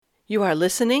You are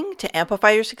listening to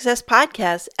Amplify Your Success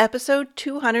Podcast, episode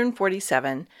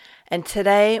 247. And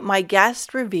today, my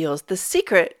guest reveals the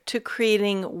secret to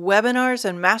creating webinars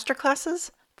and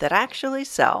masterclasses that actually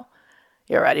sell.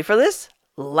 You ready for this?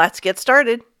 Let's get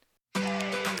started.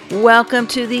 Welcome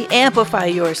to the Amplify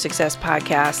Your Success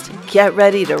Podcast. Get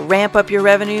ready to ramp up your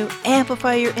revenue,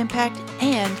 amplify your impact,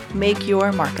 and make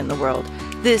your mark in the world.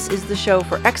 This is the show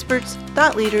for experts,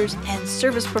 thought leaders, and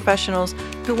service professionals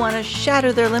who want to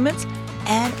shatter their limits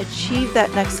and achieve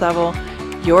that next level.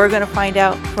 You're going to find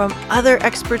out from other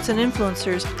experts and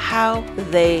influencers how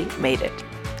they made it.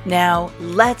 Now,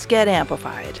 let's get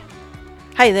amplified.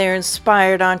 Hi there,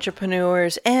 inspired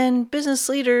entrepreneurs and business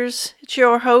leaders. It's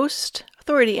your host,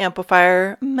 Authority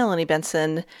Amplifier, Melanie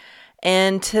Benson.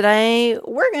 And today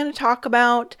we're going to talk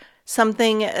about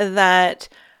something that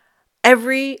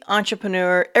every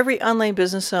entrepreneur, every online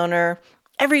business owner,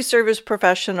 every service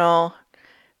professional,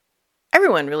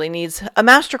 everyone really needs a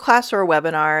masterclass or a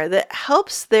webinar that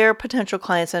helps their potential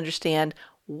clients understand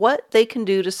what they can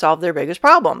do to solve their biggest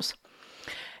problems.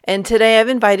 And today I've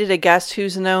invited a guest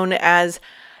who's known as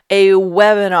a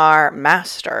webinar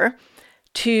master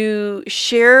to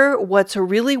share what's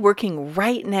really working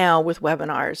right now with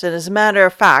webinars. And as a matter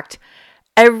of fact,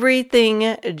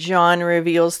 everything John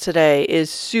reveals today is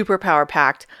super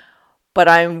power-packed, but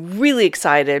I'm really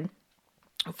excited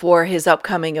for his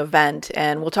upcoming event,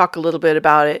 and we'll talk a little bit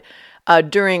about it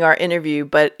during our interview.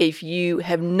 But if you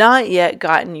have not yet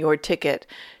gotten your ticket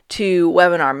to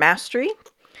Webinar Mastery,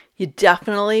 you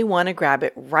definitely want to grab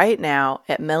it right now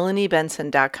at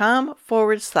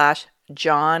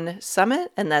melaniebenson.com/John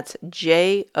Summit, and that's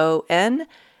JONSUMMIT,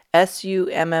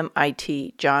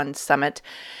 John Summit.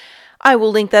 I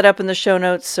will link that up in the show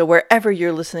notes, so wherever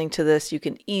you're listening to this, you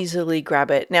can easily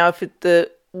grab it. Now, if the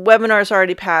webinar's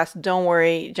already passed, don't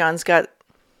worry. John's got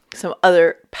some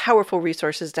other powerful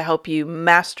resources to help you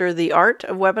master the art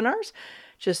of webinars.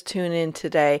 Just tune in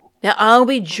today. Now, I'll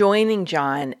be joining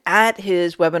John at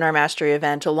his Webinar Mastery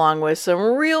event along with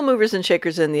some real movers and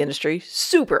shakers in the industry.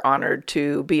 Super honored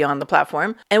to be on the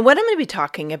platform. And what I'm going to be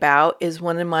talking about is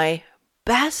one of my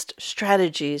best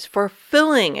strategies for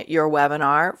filling your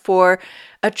webinar, for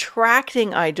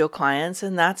attracting ideal clients,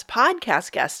 and that's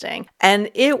podcast guesting. And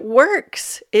it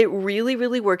works. It really,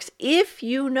 really works if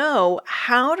you know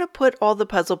how to put all the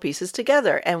puzzle pieces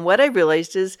together. And what I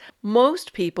realized is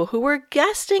most people who are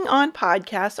guesting on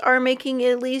podcasts are making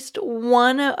at least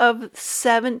one of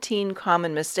 17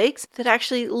 common mistakes that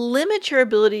actually limit your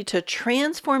ability to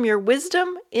transform your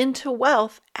wisdom into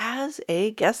wealth as a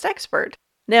guest expert.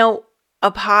 Now,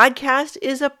 a podcast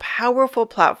is a powerful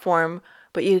platform,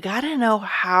 but you got to know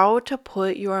how to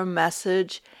put your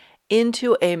message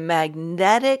into a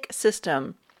magnetic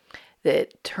system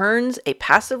that turns a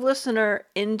passive listener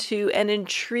into an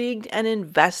intrigued and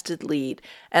invested lead.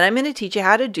 And I'm going to teach you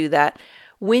how to do that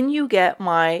when you get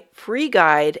my free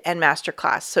guide and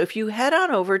masterclass. So if you head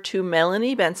on over to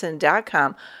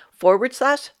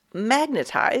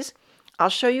melaniebenson.com/magnetize, I'll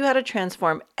show you how to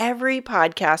transform every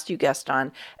podcast you guest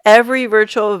on, every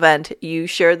virtual event you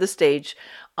share the stage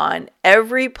on,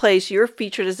 every place you're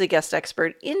featured as a guest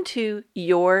expert into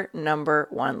your number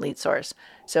one lead source.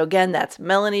 So again, that's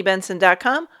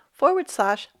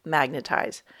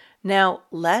melaniebenson.com/magnetize. Now,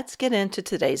 let's get into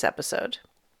today's episode.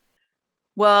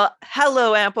 Well,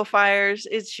 hello, amplifiers.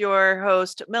 It's your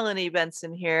host, Melanie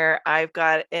Benson here. I've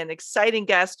got an exciting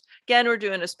guest. Again, we're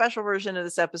doing a special version of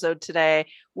this episode today.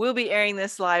 We'll be airing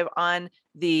this live on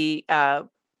the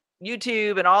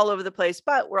YouTube and all over the place,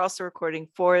 but we're also recording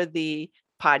for the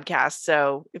podcast.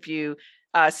 So if you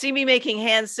see me making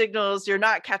hand signals, you're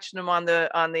not catching them on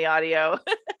the audio.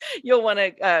 You'll want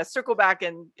to circle back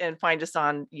and find us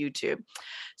on YouTube.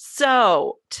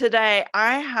 So today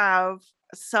I have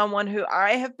someone who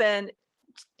I have been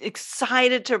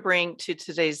excited to bring to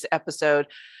today's episode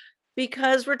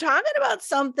because we're talking about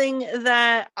something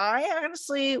that I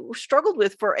honestly struggled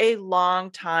with for a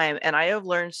long time, and I have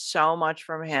learned so much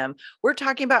from him. We're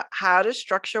talking about how to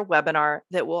structure a webinar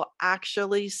that will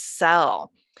actually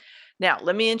sell. Now,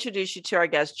 let me introduce you to our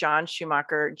guest, John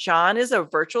Schumacher. John is a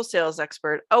virtual sales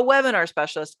expert, a webinar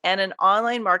specialist, and an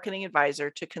online marketing advisor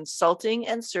to consulting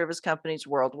and service companies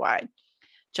worldwide.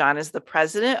 John is the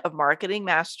president of Marketing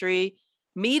Mastery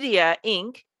Media,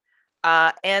 Inc.,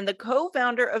 and the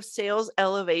co-founder of Sales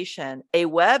Elevation, a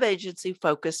web agency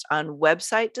focused on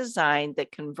website design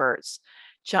that converts.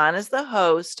 John is the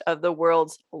host of the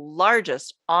world's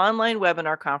largest online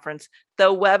webinar conference,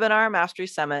 the Webinar Mastery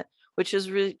Summit, which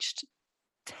has reached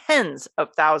tens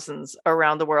of thousands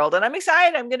around the world. And I'm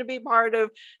excited. I'm going to be part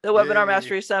of the Webinar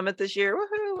Mastery Summit this year.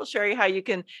 Woohoo! We'll show you how you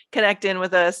can connect in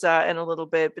with us in a little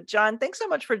bit. But John, thanks so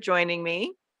much for joining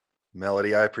me.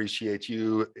 Melody, I appreciate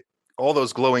you. All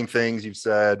those glowing things you've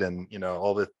said, and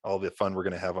all the fun we're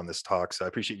going to have on this talk. So I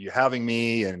appreciate you having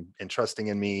me and trusting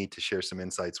in me to share some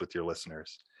insights with your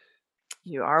listeners.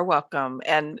 You are welcome.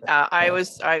 And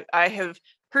I have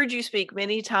heard you speak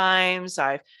many times.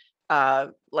 I've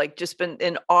just been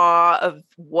in awe of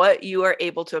what you are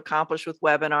able to accomplish with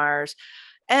webinars.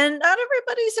 And not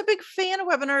everybody's a big fan of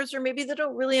webinars, or maybe they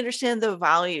don't really understand the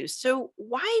value. So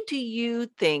why do you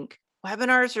think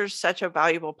webinars are such a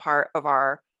valuable part of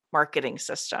our marketing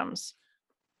systems?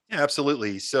 Yeah,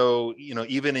 absolutely. So,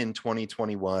 even in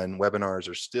 2021, webinars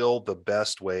are still the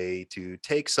best way to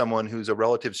take someone who's a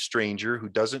relative stranger who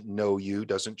doesn't know you,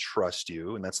 doesn't trust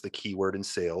you. And that's the key word in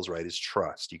sales, right? Is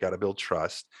trust. You got to build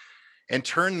trust and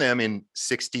turn them in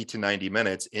 60 to 90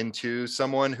 minutes into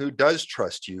someone who does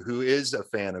trust you, who is a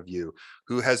fan of you,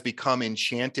 who has become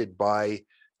enchanted by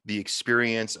the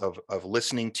experience of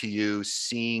listening to you,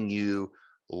 seeing you,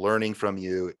 learning from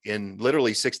you in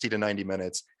literally 60 to 90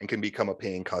 minutes, and can become a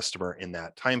paying customer in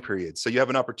that time period. So you have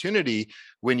an opportunity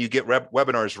when you get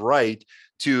webinars right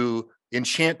to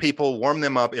enchant people, warm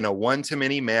them up in a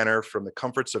one-to-many manner from the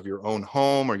comforts of your own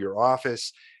home or your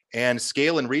office, and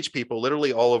scale and reach people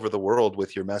literally all over the world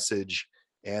with your message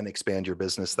and expand your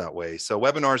business that way. So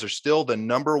webinars are still the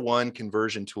number one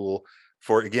conversion tool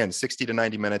for, again, 60 to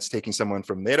 90 minutes, taking someone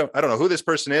from I don't know who this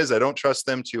person is, I don't trust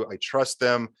them, to I trust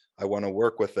them, I want to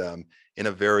work with them in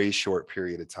a very short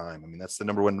period of time. I mean, that's the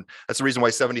reason why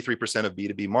 73% of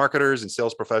B2B marketers and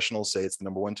sales professionals say it's the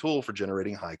number one tool for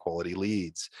generating high quality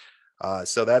leads.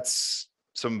 So that's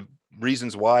some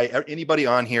reasons why anybody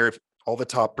on here, if all the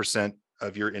top percent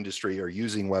of your industry are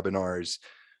using webinars,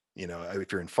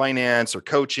 if you're in finance or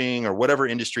coaching or whatever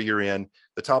industry you're in,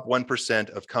 the top 1%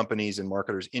 of companies and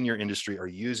marketers in your industry are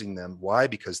using them. Why?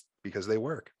 Because they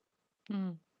work.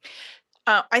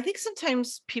 I think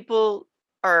sometimes people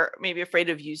are maybe afraid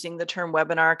of using the term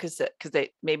webinar because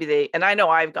and I know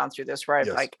I've gone through this where I'm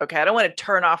like, okay, I don't want to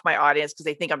turn off my audience because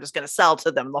they think I'm just going to sell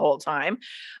to them the whole time.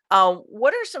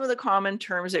 What are some of the common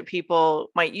terms that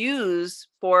people might use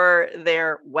for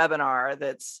their webinar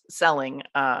that's selling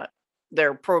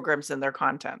their programs and their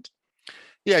content?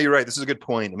 Yeah, you're right. This is a good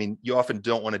point. I mean, you often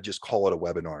don't want to just call it a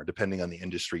webinar, depending on the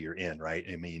industry you're in, right?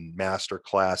 I mean, master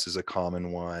class is a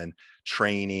common one,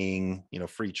 training,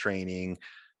 free training.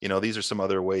 These are some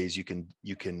other ways you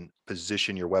can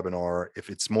position your webinar.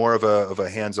 If it's more of a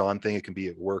hands-on thing, it can be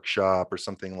a workshop or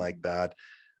something like that.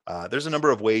 There's a number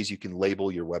of ways you can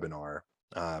label your webinar.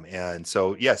 And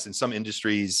so, yes, in some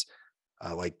industries,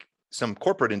 like some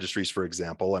corporate industries, for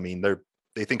example, I mean,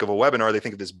 they think of a webinar, they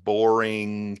think of this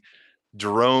boring,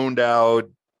 droned out,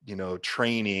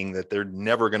 training that they're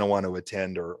never going to want to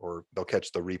attend, or they'll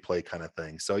catch the replay kind of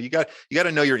thing. So you got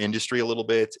to know your industry a little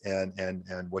bit and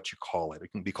what you call it.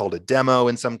 It can be called a demo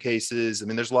in some cases. I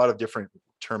mean, there's a lot of different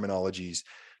terminologies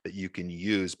that you can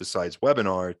use besides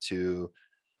webinar to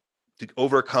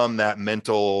overcome that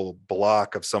mental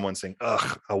block of someone saying,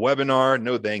 ugh, a webinar,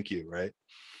 no thank you, right?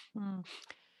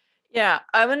 Yeah,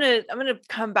 I'm gonna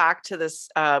come back to this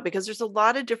because there's a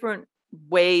lot of different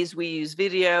ways we use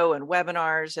video and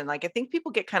webinars, and I think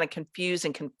people get kind of confused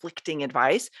and conflicting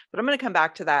advice, but I'm going to come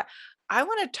back to that. I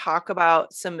want to talk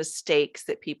about some mistakes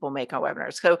that people make on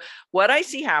webinars. So what I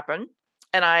see happen,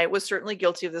 and I was certainly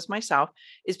guilty of this myself,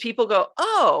 is people go,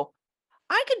 oh,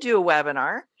 I could do a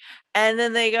webinar, and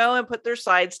then they go and put their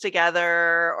slides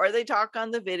together, or they talk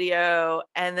on the video,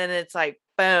 and then it's like,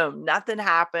 boom, nothing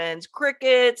happens,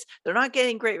 crickets, they're not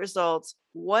getting great results.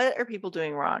 What are people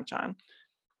doing wrong, John?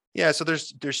 Yeah, so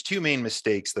there's two main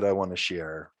mistakes that I want to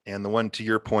share, and the one to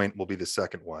your point will be the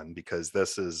second one, because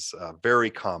this is very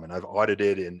common. I've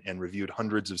audited and reviewed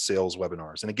hundreds of sales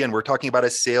webinars, and again, we're talking about a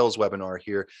sales webinar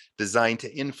here, designed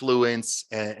to influence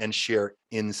and share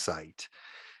insight.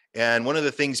 And one of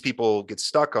the things people get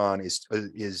stuck on is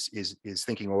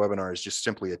thinking a webinar is just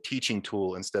simply a teaching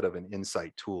tool instead of an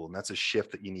insight tool, and that's a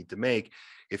shift that you need to make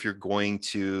if you're going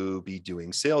to be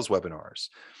doing sales webinars.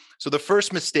 So the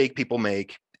first mistake people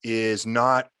make is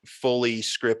not fully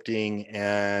scripting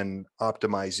and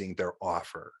optimizing their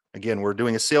offer. Again, we're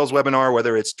doing a sales webinar,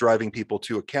 whether it's driving people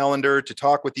to a calendar to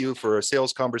talk with you for a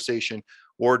sales conversation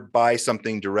or buy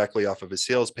something directly off of a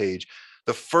sales page.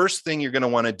 The first thing you're going to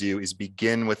want to do is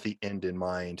begin with the end in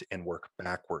mind and work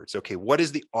backwards. Okay, what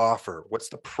is the offer? What's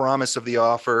the promise of the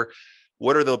offer?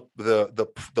 What are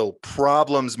the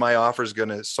problems my offer is going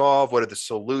to solve? What are the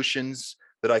solutions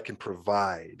that I can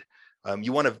provide?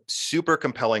 You want a super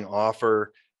compelling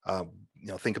offer.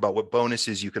 think about what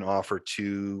bonuses you can offer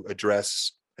to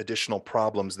address additional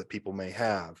problems that people may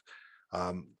have.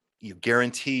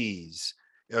 Guarantees.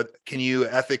 Can you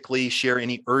ethically share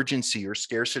any urgency or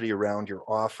scarcity around your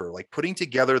offer? Like putting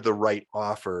together the right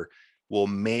offer will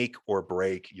make or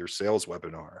break your sales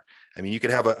webinar. I mean, you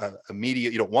could have a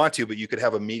you don't want to, but you could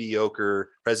have a mediocre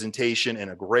presentation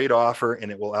and a great offer,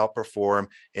 and it will outperform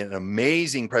an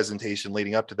amazing presentation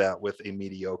leading up to that with a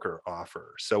mediocre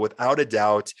offer. So without a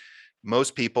doubt,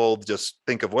 most people just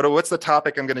think of what's the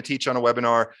topic I'm going to teach on a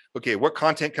webinar? Okay, what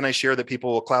content can I share that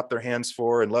people will clap their hands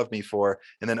for and love me for?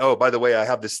 And then, oh, by the way, I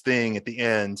have this thing at the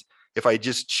end. If I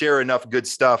just share enough good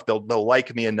stuff, they'll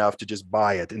like me enough to just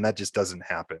buy it. And that just doesn't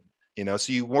happen.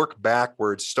 So you work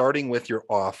backwards, starting with your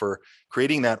offer,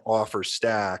 creating that offer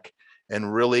stack,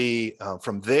 and really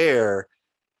from there,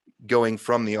 going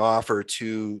from the offer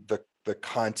to the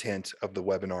content of the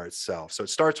webinar itself. So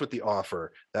it starts with the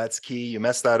offer. That's key. You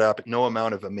mess that up, no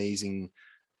amount of amazing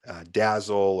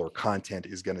dazzle or content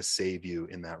is going to save you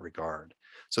in that regard.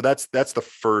 So that's the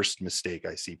first mistake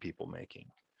I see people making.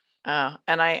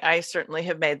 And I certainly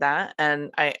have made that.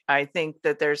 And I think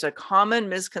that there's a common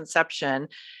misconception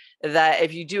that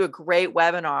if you do a great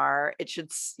webinar, it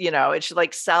should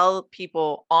like sell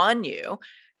people on you.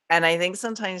 And I think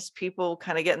sometimes people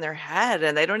kind of get in their head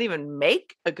and they don't even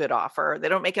make a good offer. They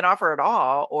don't make an offer at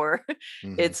all, or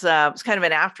it's kind of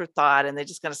an afterthought, and they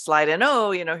just kind of slide in,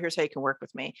 oh, here's how you can work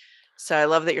with me. So I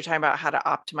love that you're talking about how to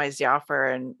optimize the offer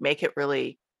and make it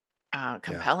really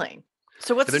compelling. Yeah.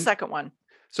 So what's the second one?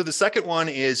 So the second one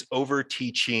is over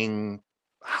teaching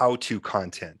how-to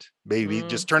content, maybe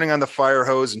just turning on the fire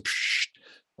hose and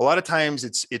a lot of times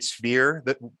it's fear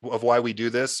of why we do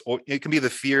this, or it can be the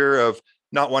fear of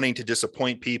not wanting to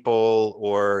disappoint people,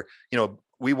 or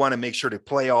we want to make sure to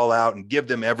play all out and give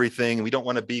them everything, and we don't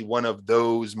want to be one of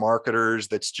those marketers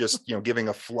that's just giving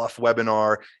a fluff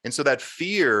webinar. And so that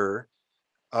fear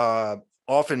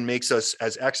often makes us,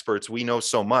 as experts, we know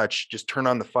so much, just turn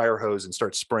on the fire hose and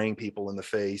start spraying people in the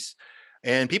face.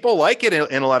 And people like it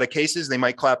in a lot of cases. They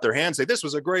might clap their hands, say, this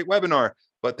was a great webinar,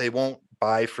 but they won't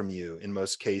buy from you in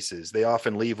most cases. They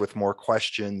often leave with more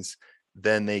questions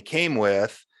than they came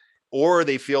with, or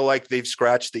they feel like they've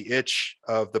scratched the itch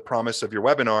of the promise of your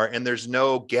webinar, and there's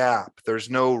no gap. There's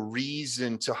no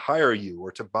reason to hire you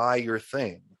or to buy your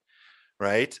thing,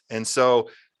 right? And so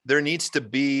there needs to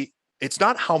be, it's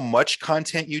not how much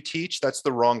content you teach. That's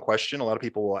the wrong question. A lot of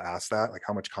people will ask that, like,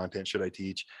 how much content should I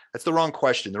teach? That's the wrong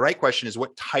question. The right question is,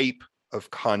 what type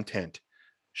of content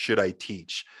should I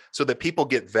teach? So that people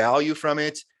get value from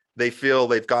it. They feel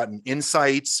they've gotten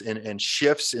insights and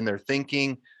shifts in their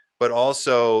thinking, but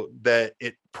also that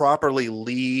it properly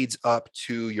leads up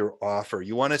to your offer.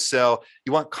 You want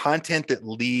content that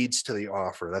leads to the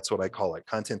offer. That's what I call it,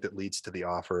 content that leads to the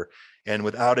offer. And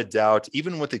without a doubt,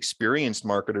 even with experienced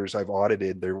marketers I've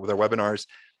audited their webinars,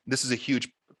 this is a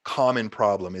huge common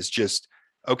problem, is just,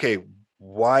 okay,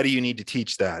 why do you need to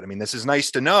teach that? I mean, this is nice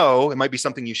to know. It might be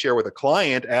something you share with a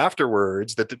client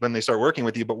afterwards, that when they start working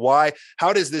with you, but why?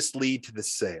 How does this lead to the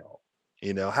sale?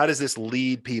 How does this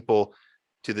lead people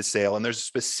to the sale? And there's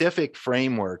specific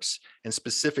frameworks and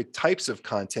specific types of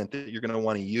content that you're going to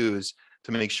want to use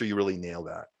to make sure you really nail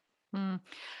that.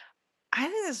 I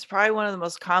think this is probably one of the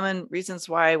most common reasons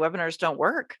why webinars don't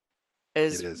work,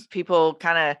 is people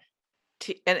kind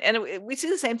of, and we see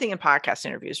the same thing in podcast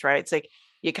interviews, right? It's like,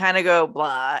 you kind of go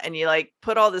blah, and you like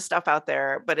put all this stuff out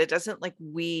there, but it doesn't like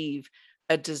weave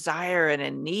a desire and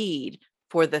a need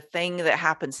for the thing that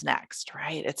happens next,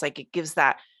 right? It's like, it gives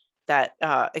that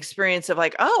experience of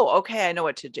like, oh, okay, I know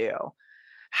what to do.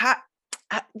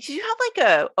 Do you have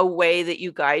like a way that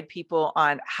you guide people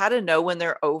on how to know when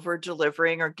they're over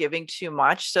delivering or giving too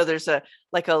much? So there's a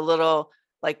little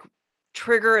like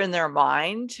trigger in their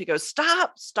mind to go,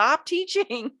 stop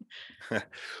teaching.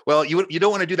 Well, you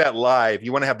don't want to do that live.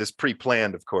 You want to have this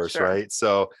pre-planned, of course, sure. Right?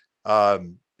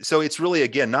 So it's really,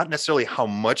 again, not necessarily how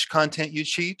much content you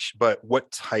teach, but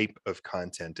what type of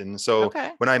content. And so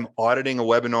when I'm auditing a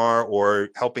webinar or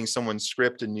helping someone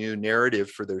script a new narrative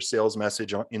for their sales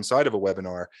message inside of a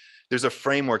webinar, there's a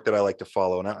framework that I like to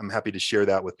follow, and I'm happy to share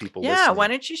that with people. Yeah, listening. Why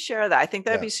don't you share that? I think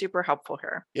that'd be super helpful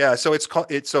here. Yeah, so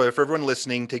so if everyone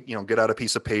listening, get out a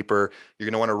piece of paper. You're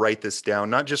going to want to write this down,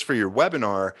 not just for your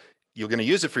webinar. You're going to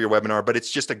use it for your webinar, but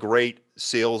it's just a great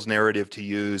sales narrative to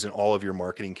use in all of your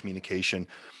marketing communication.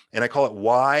 And I call it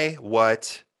why,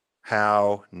 what,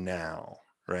 how, now,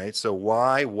 right? So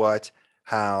why, what,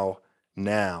 how,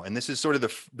 now. And this is sort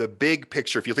of the big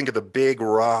picture. If you think of the big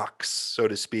rocks, so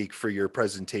to speak, for your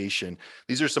presentation,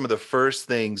 these are some of the first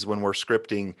things when we're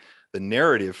scripting the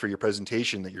narrative for your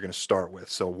presentation that you're going to start with.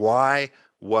 So why,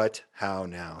 what, how,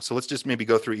 now. So let's just maybe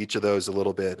go through each of those a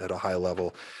little bit at a high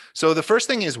level. So the first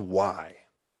thing is why.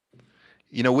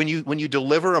 When you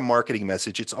deliver a marketing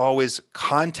message, it's always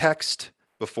context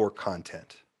before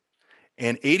content.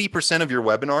 And 80% of your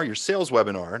webinar, your sales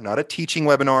webinar, not a teaching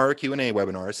webinar or Q&A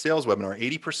webinar, a sales webinar,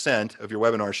 80% of your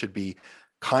webinar should be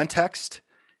context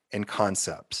and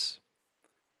concepts.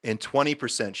 And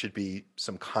 20% should be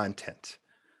some content,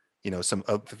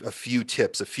 a few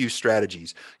tips, a few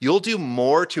strategies. You'll do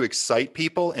more to excite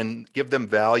people and give them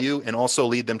value and also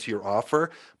lead them to your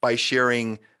offer by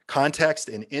sharing context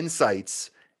and insights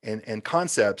and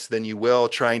concepts than you will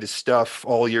trying to stuff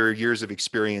all your years of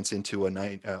experience into a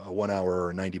 1 hour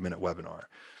or 90-minute webinar.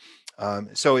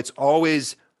 So it's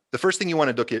always the first thing you want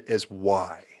to look at is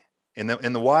why. And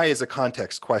the why is a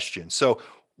context question. So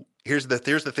here's the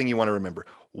thing you want to remember.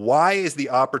 Why is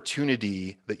the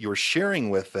opportunity that you're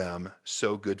sharing with them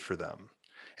so good for them?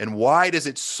 And why does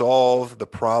it solve the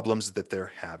problems that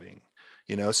they're having?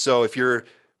 So if you're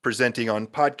presenting on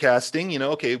podcasting,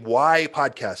 okay, why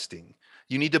podcasting?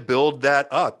 You need to build that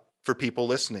up for people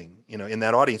listening, in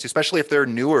that audience, especially if they're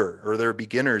newer or they're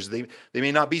beginners. They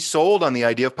may not be sold on the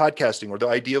idea of podcasting or the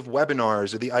idea of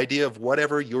webinars or the idea of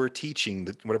whatever you're teaching,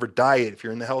 whatever diet, if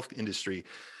you're in the health industry.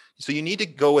 So you need to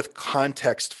go with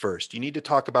context first. You need to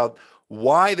talk about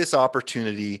why this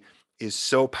opportunity is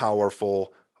so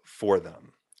powerful for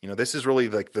them. This is really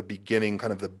like the beginning,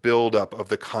 kind of the buildup of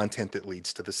the content that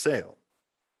leads to the sale.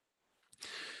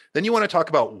 Then you want to talk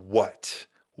about what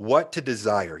to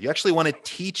desire. You actually want to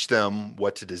teach them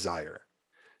what to desire.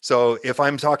 So if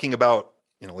I'm talking about,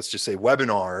 let's just say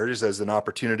webinars as an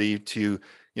opportunity to,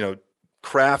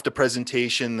 craft a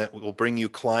presentation that will bring you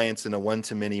clients in a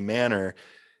one-to-many manner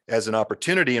as an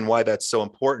opportunity and why that's so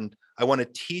important, I want to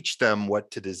teach them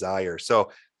what to desire.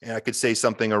 So I could say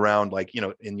something around like,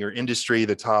 in your industry,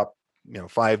 the top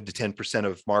 5 to 10%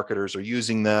 of marketers are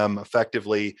using them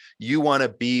effectively. You want to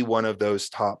be one of those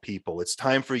top people. It's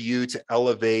time for you to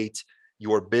elevate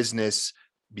your business,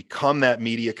 become that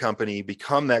media company,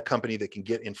 become that company that can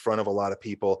get in front of a lot of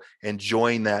people and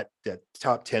join that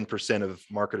top 10% of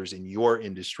marketers in your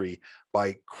industry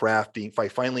by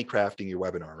finally crafting your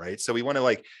webinar, right? So we want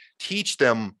to teach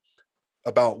them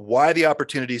about why the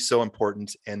opportunity is so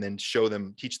important and then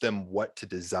teach them what to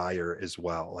desire as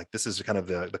well. This is kind of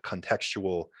the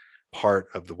contextual part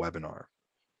of the webinar.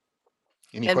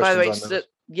 Any and by the questions way, on those?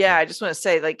 Yeah, I just want to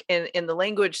say, in the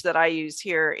language that I use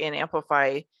here in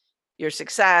Amplify Your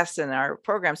Success and our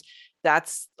programs,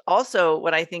 that's also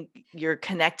what I think you're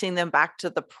connecting them back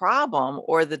to the problem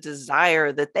or the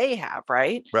desire that they have,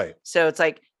 right? Right. So it's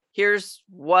like, here's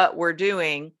what we're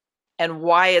doing and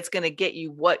why it's going to get you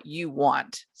what you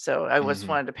want. So I just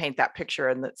wanted to paint that picture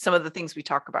and some of the things we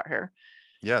talk about here.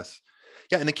 Yes.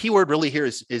 Yeah. And the key word really here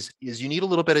is you need a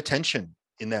little bit of tension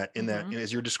in that,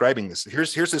 as you're describing this.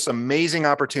 Here's this amazing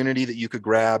opportunity that you could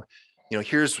grab.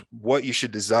 Here's what you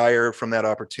should desire from that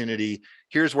opportunity.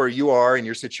 Here's where you are in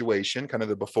your situation, kind of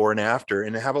the before and after,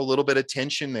 and have a little bit of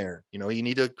tension there. You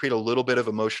need to create a little bit of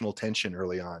emotional tension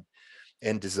early on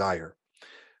and desire.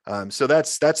 So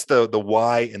that's the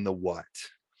why and the what.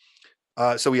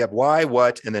 So we have why,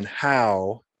 what, and then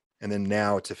how, and then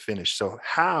now to finish. So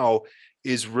how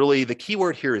is really the key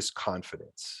word here is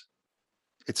confidence.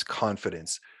 It's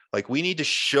confidence. We need to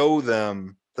show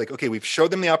them, okay, we've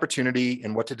showed them the opportunity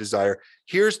and what to desire.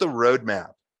 Here's the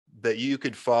roadmap that you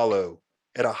could follow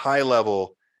at a high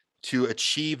level to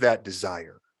achieve that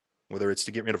desire, whether it's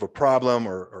to get rid of a problem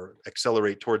or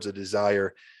accelerate towards a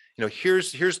desire.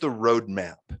 Here's the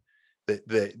roadmap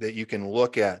that you can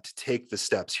look at to take the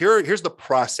steps. Here's the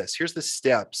process. Here's the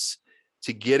steps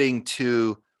to getting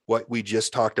to what we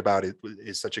just talked about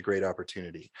is such a great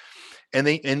opportunity. And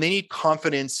they need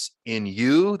confidence in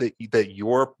you that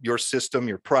your system,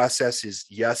 your process is,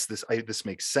 yes, this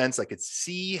makes sense. I could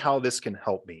see how this can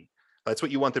help me. That's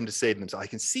what you want them to say to themselves. I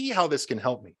can see how this can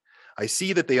help me. I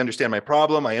see that they understand my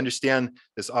problem. I understand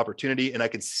this opportunity, and I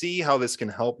can see how this can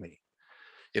help me.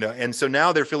 And so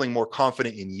now they're feeling more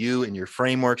confident in you and your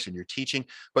frameworks and your teaching,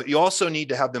 but you also need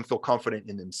to have them feel confident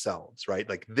in themselves, right?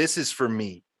 This is for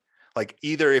me.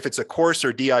 Either if it's a course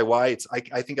or DIY,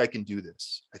 I think I can do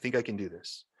this. I think I can do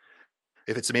this.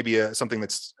 If it's maybe something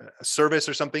that's a service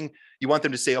or something, you want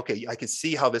them to say, okay, I can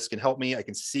see how this can help me. I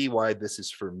can see why this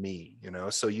is for me,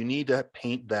 So you need to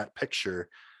paint that picture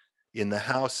in the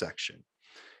how section.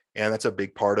 And that's a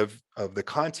big part of the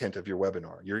content of your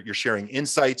webinar. You're sharing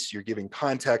insights, you're giving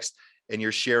context, and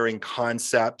you're sharing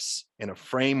concepts in a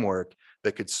framework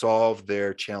that could solve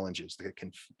their challenges, that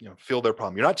can fill their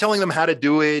problem. You're not telling them how to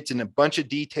do it and a bunch of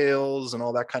details and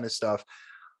all that kind of stuff.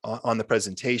 on the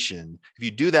presentation. If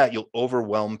you do that, you'll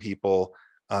overwhelm people.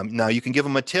 Now you can give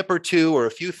them a tip or two or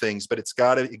a few things, but it's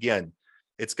got to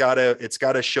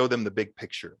show them the big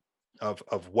picture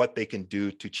of what they can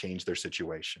do to change their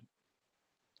situation.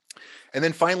 And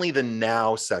then finally, the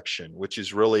now section, which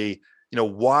is really,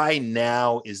 why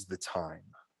now is the time?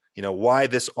 Why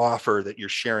this offer that you're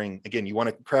sharing? Again, you want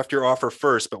to craft your offer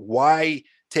first, but why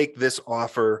take this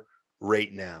offer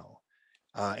right now?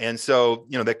 And so,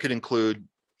 that could include,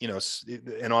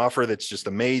 an offer that's just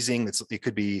amazing. It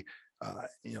could be,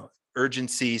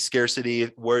 urgency, scarcity,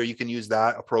 where you can use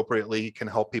that appropriately, can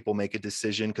help people make a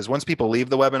decision. Because once people leave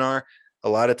the webinar, a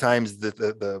lot of times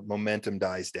the momentum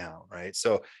dies down, right?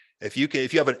 So if you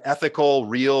have an ethical,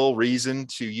 real reason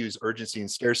to use urgency and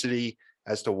scarcity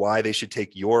as to why they should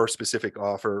take your specific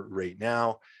offer right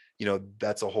now,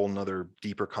 that's a whole nother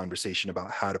deeper conversation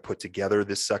about how to put together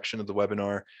this section of the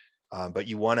webinar. But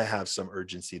you want to have some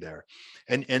urgency there,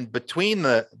 and between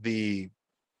the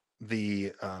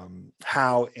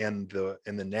how and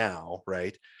the now,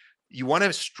 right? You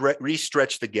want to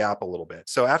re-stretch the gap a little bit.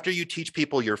 So after you teach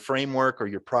people your framework or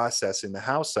your process in the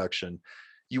how section,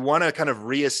 you want to kind of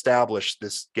reestablish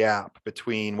this gap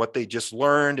between what they just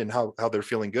learned and how they're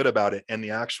feeling good about it and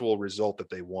the actual result that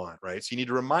they want, right? So you need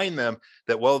to remind them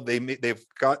that, well, they've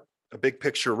got a big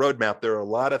picture roadmap. There are a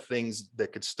lot of things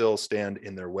that could still stand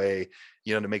in their way,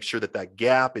 to make sure that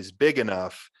gap is big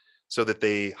enough so that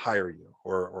they hire you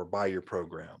or buy your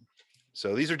program.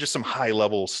 So these are just some high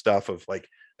level stuff of like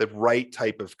the right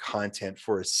type of content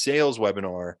for a sales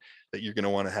webinar that you're going to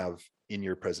want to have in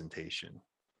your presentation.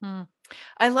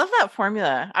 I love that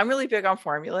formula. I'm really big on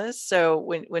formulas. So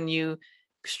when you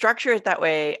structure it that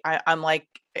way, I'm like,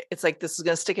 it's like, this is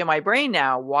going to stick in my brain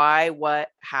now. Why, what,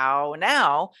 how,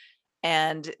 now.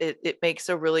 And it makes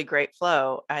a really great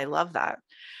flow. I love that.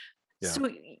 Yeah. So,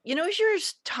 as you're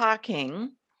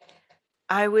talking,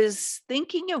 I was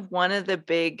thinking of one of the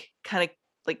big kind of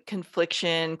like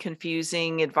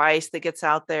confusing advice that gets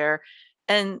out there.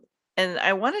 And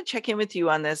I want to check in with you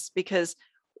on this because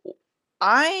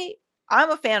I'm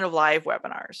a fan of live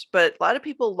webinars, but a lot of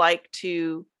people like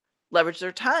to leverage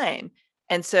their time.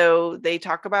 And so they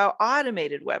talk about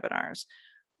automated webinars.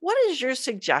 What is your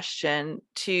suggestion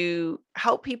to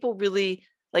help people really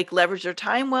like leverage their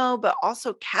time well, but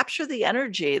also capture the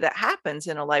energy that happens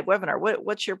in a live webinar?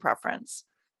 What's your preference?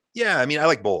 Yeah, I mean, I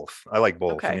like both.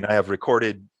 Okay. I mean, I have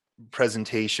recorded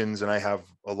presentations and I have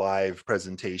a live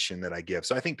presentation that I give.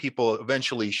 So I think people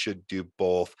eventually should do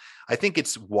both. I think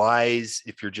it's wise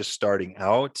if you're just starting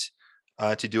out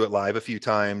to do it live a few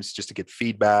times just to get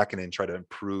feedback and then try to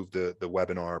improve the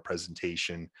webinar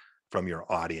presentation from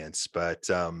your audience. But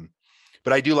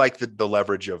I do like the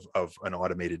leverage of an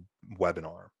automated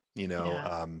webinar,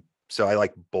 Yeah. So I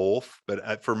like both,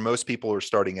 but for most people who are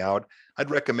starting out, I'd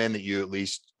recommend that you at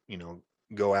least,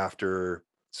 go after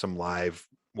some live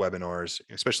webinars,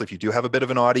 especially if you do have a bit of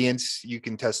an audience you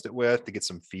can test it with to get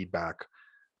some feedback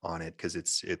on it. Cause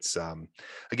it's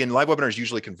again, live webinars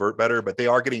usually convert better, but they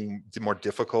are getting more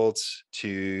difficult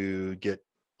to get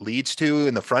leads to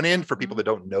in the front end for people that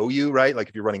don't know you, right? Like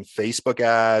if you're running Facebook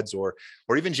ads or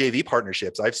even JV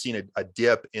partnerships, I've seen a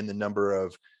dip in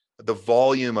the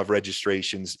volume of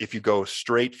registrations if you go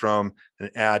straight from an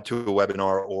ad to a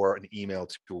webinar or an email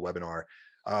to a webinar.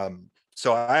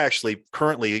 So I actually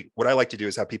currently, what I like to do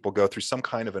is have people go through some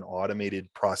kind of an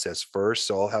automated process first.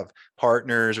 So I'll have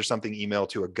partners or something email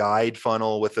to a guide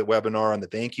funnel with a webinar on the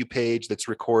thank you page that's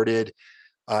recorded.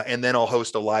 And then I'll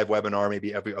host a live webinar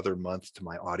maybe every other month to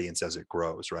my audience as it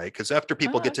grows, right? Because after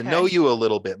people get to know you a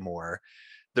little bit more,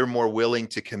 they're more willing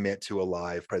to commit to a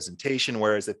live presentation.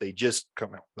 Whereas if they just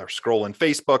they're scrolling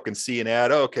Facebook and see an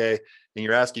ad, okay, and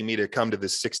you're asking me to come to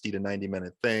this 60 to 90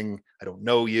 minute thing, I don't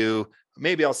know you,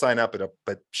 maybe I'll sign up,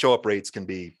 but show up rates can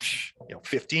be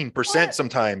 15%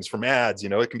 sometimes from ads.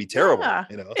 It can be terrible. Yeah.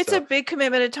 It's a big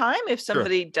commitment of time if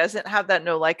somebody doesn't have that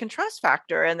know, like, and trust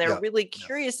factor, and they're really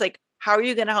curious, like, how are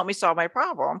you going to help me solve my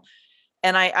problem?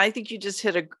 And I think you just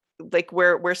hit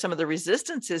where some of the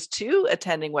resistance is to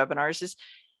attending webinars is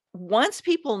once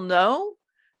people know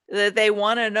that they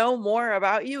want to know more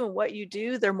about you and what you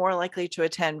do, they're more likely to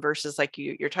attend versus like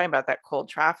you're talking about that cold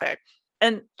traffic.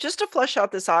 And just to flesh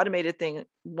out this automated thing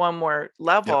one more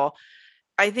level,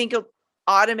 I think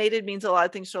automated means a lot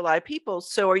of things to a lot of people.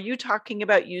 So are you talking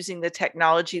about using the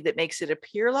technology that makes it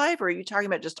appear live, or are you talking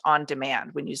about just on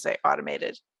demand when you say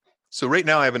automated? So right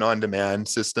now I have an on-demand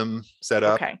system set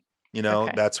up. Okay.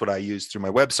 That's what I use through my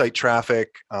website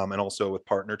traffic and also with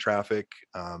partner traffic.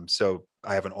 So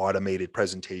I have an automated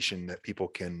presentation that people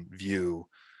can view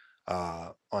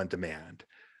on demand.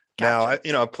 Gotcha.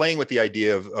 Now, I'm playing with the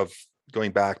idea of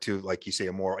going back to, like you say,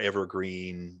 a more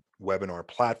evergreen webinar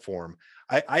platform,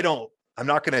 I'm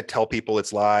not going to tell people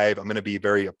it's live. I'm going to be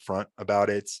very upfront about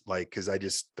it. Like, cause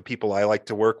the people I like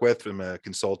to work with from a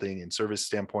consulting and service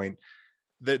standpoint,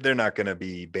 they're not going to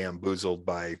be bamboozled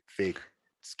by fake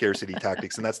scarcity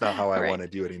tactics. And that's not how I Right. want to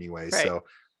do it anyway. Right. So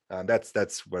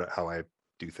how I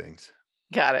do things.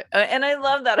 Got it. And I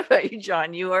love that about you,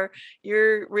 John. You're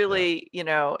really,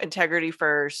 integrity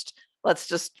first. Let's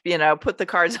just, put the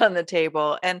cards on the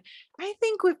table. And I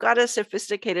think we've got a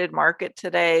sophisticated market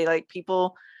today. Like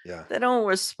people, Yeah. they don't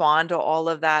respond to all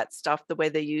of that stuff the way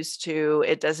they used to.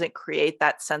 It doesn't create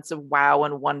that sense of wow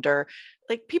and wonder.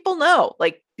 Like people know,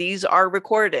 like these are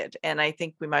recorded. And I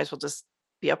think we might as well just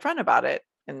be upfront about it.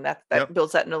 And that Yep.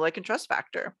 builds that know, like, and trust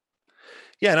factor.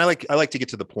 Yeah, and I like to get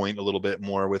to the point a little bit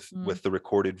more with the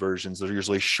recorded versions. They're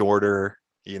usually shorter,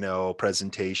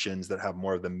 presentations that have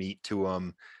more of the meat to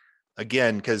them.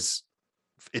 Again, because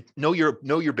know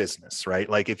your business, right?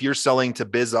 Like if you're selling to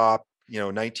biz op,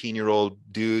 19-year-old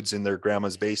dudes in their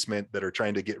grandma's basement that are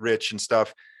trying to get rich and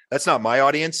stuff, that's not my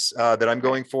audience that I'm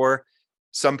going for.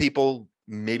 Some people,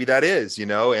 maybe that is,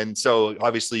 and so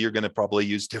obviously you're going to probably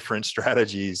use different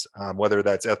strategies, whether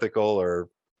that's ethical or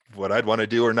what I'd want to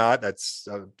do or not. That's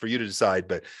for you to decide.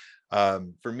 But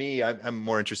for me, I'm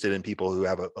more interested in people who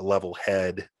have a level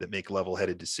head, that make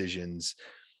level-headed decisions.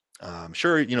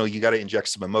 Sure, you got to inject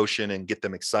some emotion and get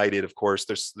them excited. Of course,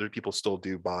 there people still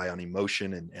do buy on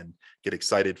emotion and get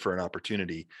excited for an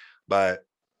opportunity. But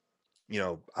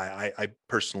I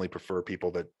personally prefer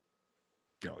people that,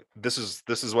 this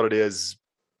is what it is.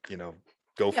 Go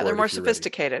for it. They're more if you're ready.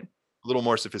 sophisticated. A little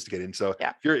more sophisticated. And so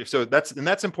yeah,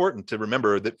 that's important to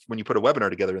remember, that when you put a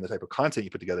webinar together and the type of content you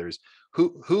put together is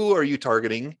who are you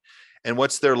targeting, and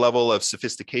what's their level of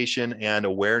sophistication and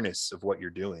awareness of what you're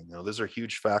doing. Those are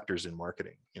huge factors in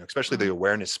marketing, especially the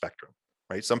awareness spectrum,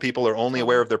 right? Some people are only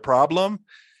aware of their problem.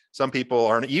 Some people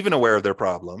aren't even aware of their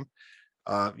problem.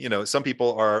 Some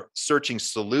people are searching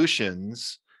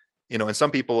solutions, and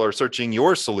some people are searching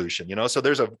your solution, so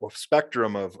there's a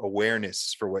spectrum of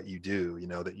awareness for what you do,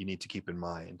 that you need to keep in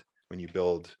mind when you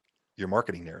build your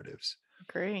marketing narratives.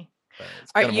 Agree.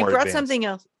 All right, you brought something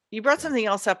else. You brought something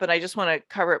else up, and I just want to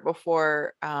cover it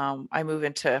before I move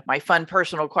into my fun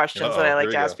personal questions that I like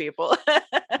to ask people.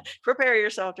 Prepare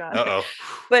yourself, John.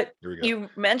 But you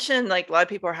mentioned like a lot of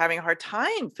people are having a hard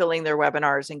time filling their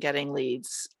webinars and getting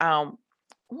leads.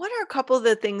 What are a couple of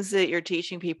the things that you're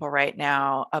teaching people right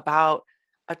now about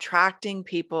attracting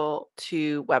people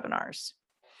to webinars?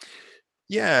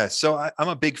 Yeah, so I'm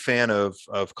a big fan of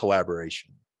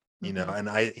collaboration, and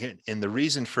the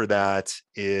reason for that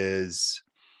is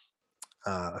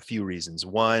a few reasons.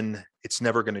 One, it's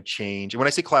never going to change. And when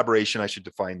I say collaboration, I should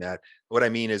define that. What I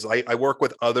mean is I work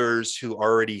with others who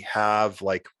already have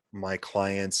like my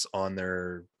clients on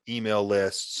their email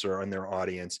lists or on their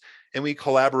audience, and we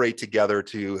collaborate together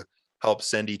to help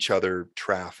send each other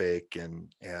traffic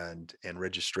and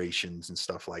registrations and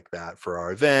stuff like that for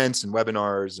our events and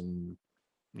webinars and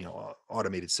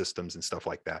automated systems and stuff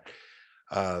like that.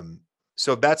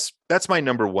 So that's my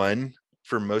number one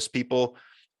for most people.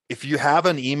 If you have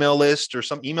an email list, or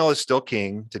some email is still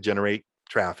king to generate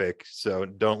traffic. So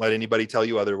don't let anybody tell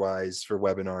you otherwise for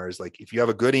webinars. Like if you have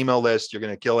a good email list, you're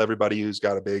going to kill everybody who's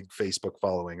got a big Facebook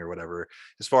following or whatever.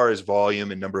 As far as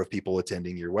volume and number of people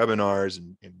attending your webinars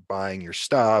and buying your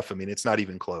stuff, I mean, it's not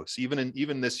even close,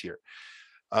 even this year.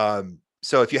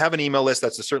 So if you have an email list,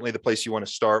 that's certainly the place you want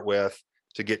to start with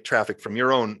to get traffic from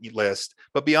your own list.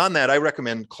 But beyond that, I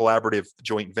recommend collaborative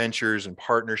joint ventures and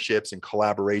partnerships and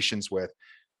collaborations with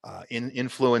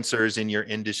influencers in your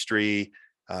industry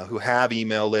who have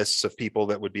email lists of people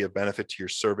that would be of benefit to your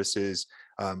services.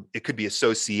 It could be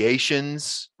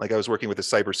associations. Like I was working with a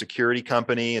cybersecurity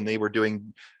company, and they were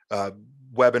doing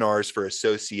webinars for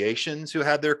associations who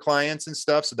had their clients and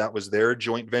stuff. So that was their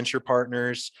joint venture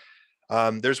partners.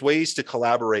 There's ways to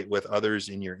collaborate with others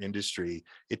in your industry.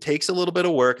 It takes a little bit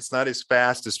of work. It's not as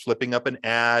fast as flipping up an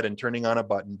ad and turning on a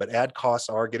button, but ad costs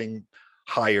are getting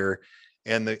higher.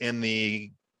 And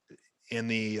the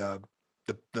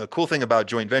cool thing about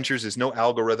joint ventures is no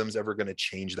algorithm's ever going to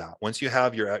change that. Once you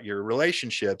have your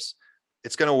relationships,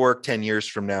 it's going to work 10 years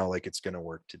from now like it's going to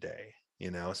work today.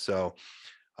 So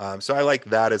I like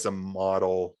that as a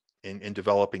model in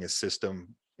developing a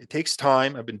system. It takes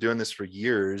time. I've been doing this for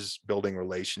years, building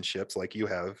relationships like you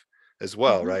have as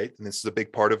well, right? And this is a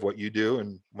big part of what you do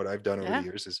and what I've done over the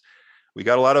years is we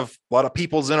got a lot of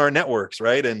peoples in our networks,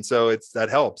 right? And so that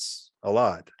helps a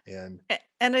lot. And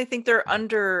I think they're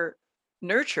under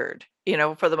nurtured,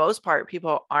 for the most part.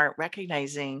 People aren't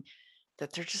recognizing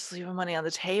that they're just leaving money on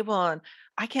the table. And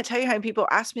I can't tell you how many people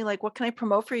ask me like, what can I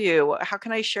promote for you? How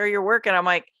can I share your work? And I'm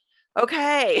like,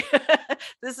 okay,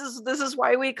 this is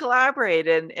why we collaborate.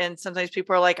 And sometimes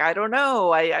people are like, I don't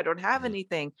know, I don't have Mhm.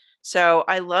 anything. So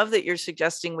I love that you're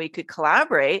suggesting we could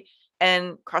collaborate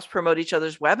and cross promote each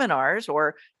other's webinars,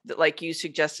 or like you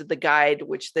suggested, the guide,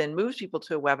 which then moves people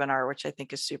to a webinar, which I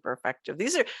think is super effective.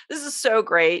 This is so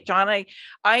great, John.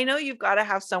 I know you've got to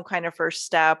have some kind of first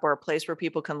step or a place where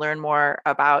people can learn more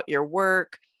about your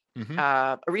work, Mhm.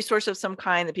 a resource of some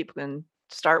kind that people can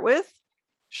start with.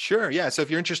 Sure. Yeah. So if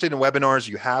you're interested in webinars,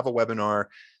 you have a webinar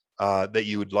that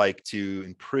you would like to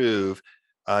improve,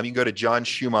 you can go to John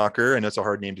Schumacher. I know it's a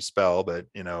hard name to spell, but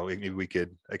maybe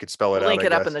I could spell it We'll out, link I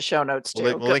it up in guess. the show notes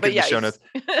We'll too. link it But in the yeah, show notes.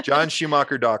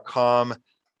 JohnSchumacher.com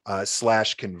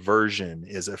 /conversion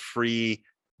is a free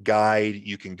guide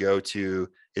you can go to.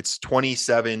 It's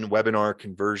 27 webinar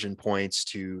conversion points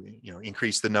to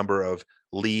increase the number of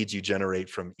leads you generate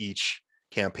from each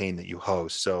campaign that you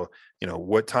host. So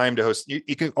what time to host,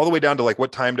 you can all the way down to like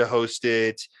what time to host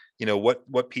it,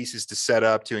 what pieces to set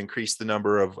up to increase the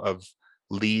number of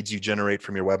leads you generate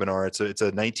from your webinar. It's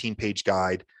a 19-page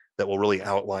guide that will really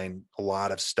outline a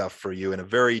lot of stuff for you in a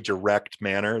very direct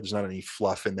manner. There's not any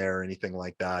fluff in there or anything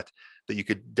like that you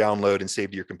could download and save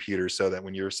to your computer, so that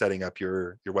when you're setting up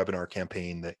your webinar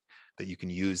campaign, that you can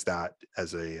use that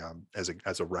as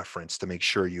a reference to make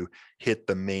sure you hit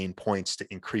the main points to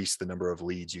increase the number of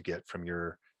leads you get from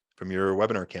your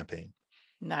webinar campaign.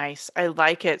 Nice. I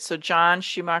like it. So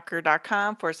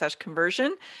johnschumacher.com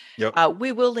 /conversion. Yep.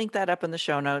 We will link that up in the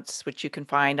show notes, which you can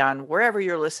find on wherever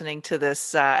you're listening to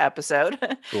this episode.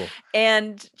 Cool.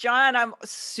 And John, I'm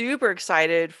super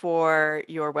excited for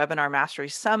your Webinar Mastery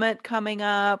Summit coming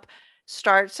up.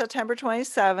 Starts September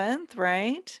 27th,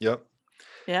 right? Yep.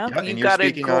 Yeah, Yeah. And you've you're got a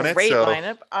speaking on it. great So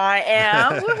lineup. I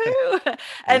am. Woohoo.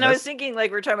 And I was yes. thinking,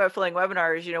 like, we're talking about filling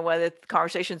webinars, one of the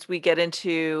conversations we get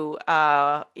into,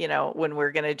 when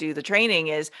we're going to do the training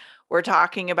is we're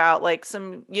talking about like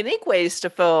some unique ways to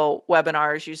fill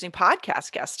webinars using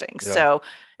podcast guesting. Yeah. So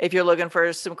if you're looking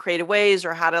for some creative ways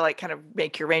or how to like kind of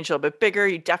make your range a little bit bigger,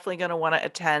 you're definitely going to want to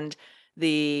attend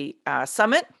the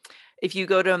summit. If you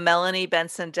go to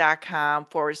melaniebenson.com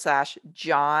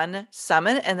 /John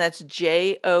Summit, and that's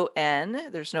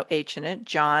JON, there's no H in it,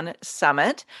 John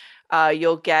Summit,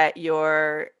 you'll get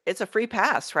it's a free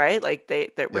pass, right? Like we're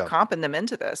Yeah. comping them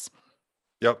into this.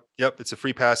 Yep. It's a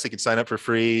free pass. They can sign up for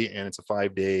free, and it's a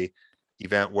 5-day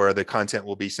event where the content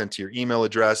will be sent to your email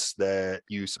address that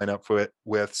you sign up for it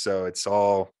with. So it's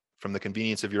all from the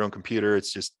convenience of your own computer.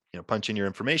 It's just punch in your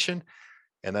information,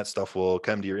 and that stuff will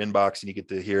come to your inbox, and you get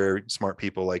to hear smart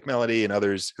people like Melody and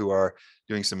others who are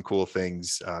doing some cool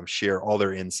things, share all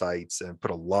their insights and put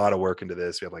a lot of work into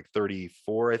this. We have like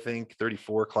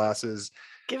 34 classes.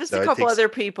 Give us a So it couple takes, other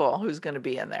people who's going to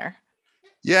be in there.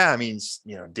 yeah, I mean,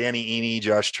 Danny Eny,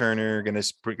 Josh Turner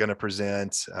gonna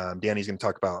present. Danny's gonna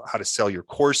talk about how to sell your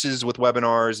courses with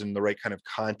webinars and the right kind of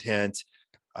content.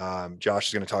 Josh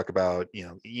is gonna talk about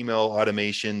email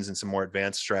automations and some more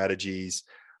advanced strategies.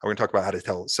 We're gonna talk about how to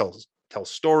tell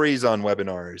stories on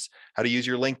webinars, how to use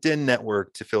your LinkedIn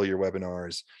network to fill your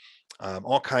webinars,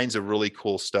 all kinds of really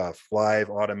cool stuff, live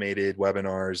automated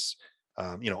webinars,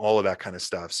 all of that kind of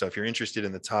stuff. So if you're interested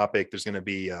in the topic, there's going to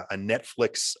be a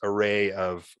Netflix array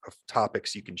of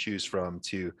topics you can choose from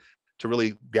to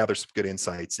really gather some good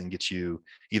insights and get you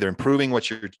either improving what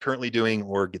you're currently doing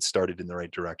or get started in the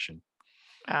right direction.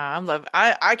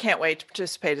 I can't wait to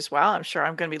participate as well. I'm sure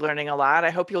I'm going to be learning a lot.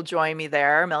 I hope you'll join me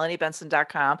there.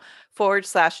 melaniebenson.com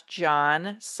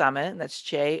 /John Summit. And that's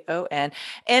JON.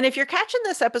 And if you're catching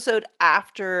this episode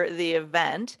after the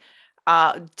event,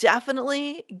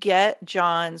 definitely get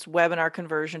John's webinar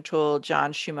conversion tool,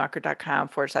 johnschumacher.com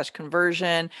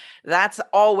 /conversion. That's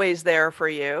always there for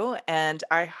you. And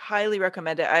I highly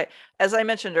recommend it. As I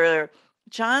mentioned earlier,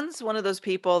 John's one of those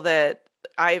people that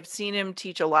I've seen him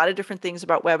teach a lot of different things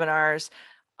about webinars.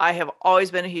 I have always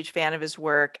been a huge fan of his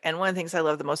work. And one of the things I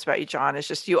love the most about you, John, is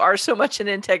just you are so much in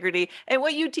integrity and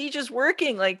what you teach is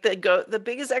working. Like the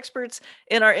biggest experts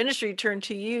in our industry turn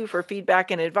to you for feedback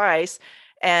and advice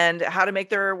and how to make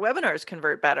their webinars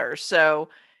convert better. So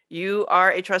you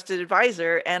are a trusted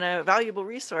advisor and a valuable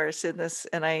resource in this.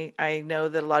 And I know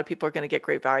that a lot of people are going to get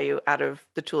great value out of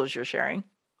the tools you're sharing.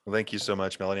 Well, thank you so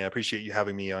much, Melanie. I appreciate you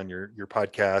having me on your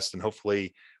podcast, and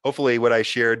hopefully what I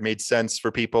shared made sense for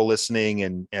people listening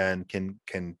and can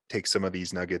take some of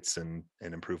these nuggets and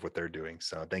improve what they're doing.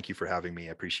 So thank you for having me.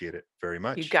 I appreciate it very You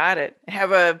much. got it.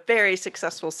 Have a very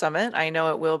successful summit. I know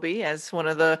it will be, as one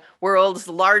of the world's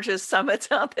largest summits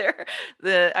out there.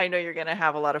 I know you're going to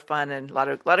have a lot of fun and a lot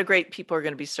of great people are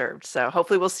going to be served. So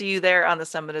hopefully we'll see you there on the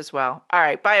summit as well. All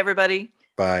right. Bye, everybody.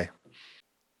 Bye.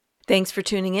 Thanks for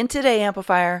tuning in today,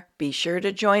 Amplifier. Be sure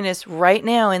to join us right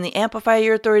now in the Amplify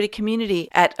Your Authority community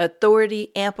at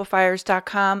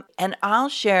authorityamplifiers.com, and I'll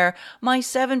share my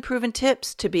 7 proven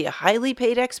tips to be a highly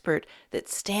paid expert that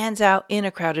stands out in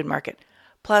a crowded market.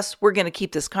 Plus, we're going to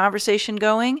keep this conversation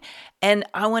going, and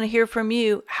I want to hear from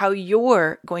you how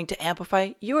you're going to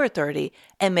amplify your authority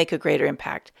and make a greater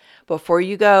impact. Before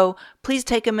you go, please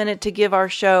take a minute to give our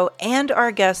show and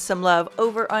our guests some love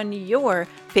over on your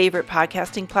favorite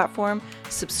podcasting platform.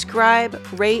 Subscribe,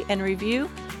 rate, and review.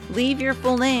 Leave your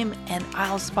full name, and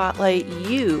I'll spotlight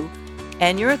you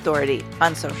and your authority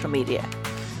on social media.